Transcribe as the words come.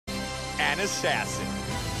and Assassin.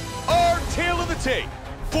 Our tale of the tape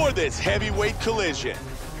for this heavyweight collision.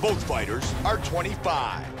 Both fighters are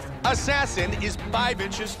 25. Assassin is 5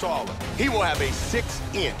 inches taller. He will have a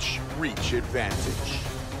 6-inch reach advantage.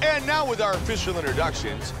 And now with our official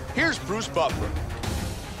introductions, here's Bruce Buffer.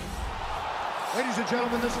 Ladies and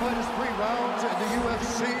gentlemen, this fight is 3 rounds in the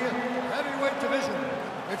UFC heavyweight division.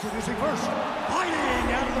 Introducing first,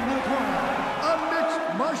 fighting out of the blue corner, a mixed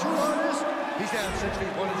martial artist. He stands 6 feet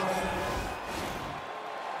 1 inch.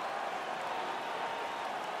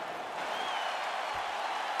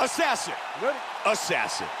 Assassin. Ready?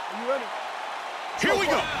 Assassin. Are you ready? Here we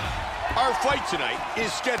go. Our fight tonight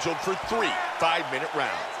is scheduled for 3 5-minute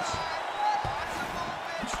rounds.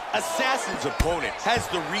 Assassin's opponent has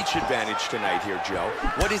the reach advantage tonight here, Joe.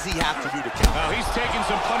 What does he have to do to counter? Well, he's taking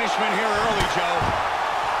some punishment here early, Joe.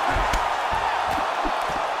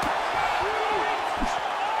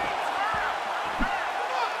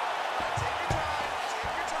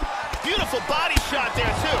 Beautiful body shot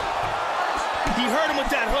there, too. He hurt him with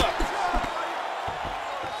that hook.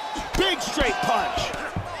 Big straight punch.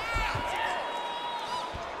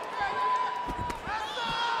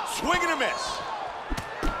 Swing and a miss.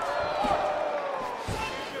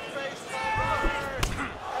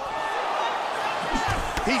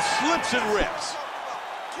 He slips and rips.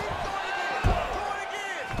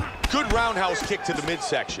 Good roundhouse kick to the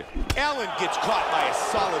midsection. Allen gets caught by a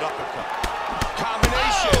solid uppercut.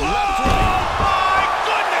 Combination, left right. My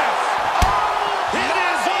goodness! It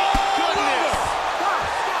is goodness!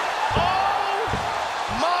 Oh,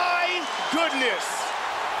 my goodness.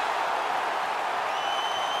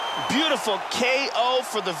 Beautiful KO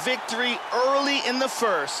for the victory early in the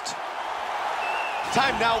first.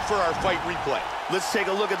 Time now for our fight replay. Let's take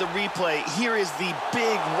a look at the replay. Here is the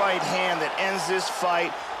big right hand that ends this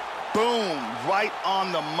fight. Boom, right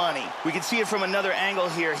on the money. We can see it from another angle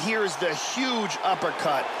here. Here is the huge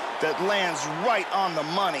uppercut that lands right on the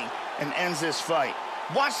money and ends this fight.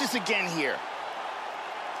 Watch this again here.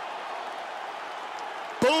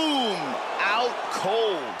 Boom, out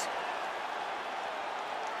cold.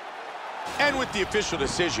 And with the official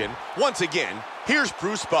decision, once again, here's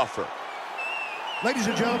Bruce Buffer. Ladies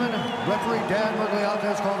and gentlemen, referee Dan Mergliata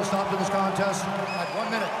has called a stop to this contest at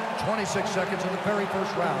 1 minute, 26 seconds in the very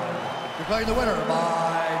first round. Declaring the winner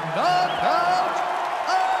by knockout,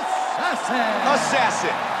 Assassin.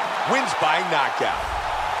 Assassin wins by knockout.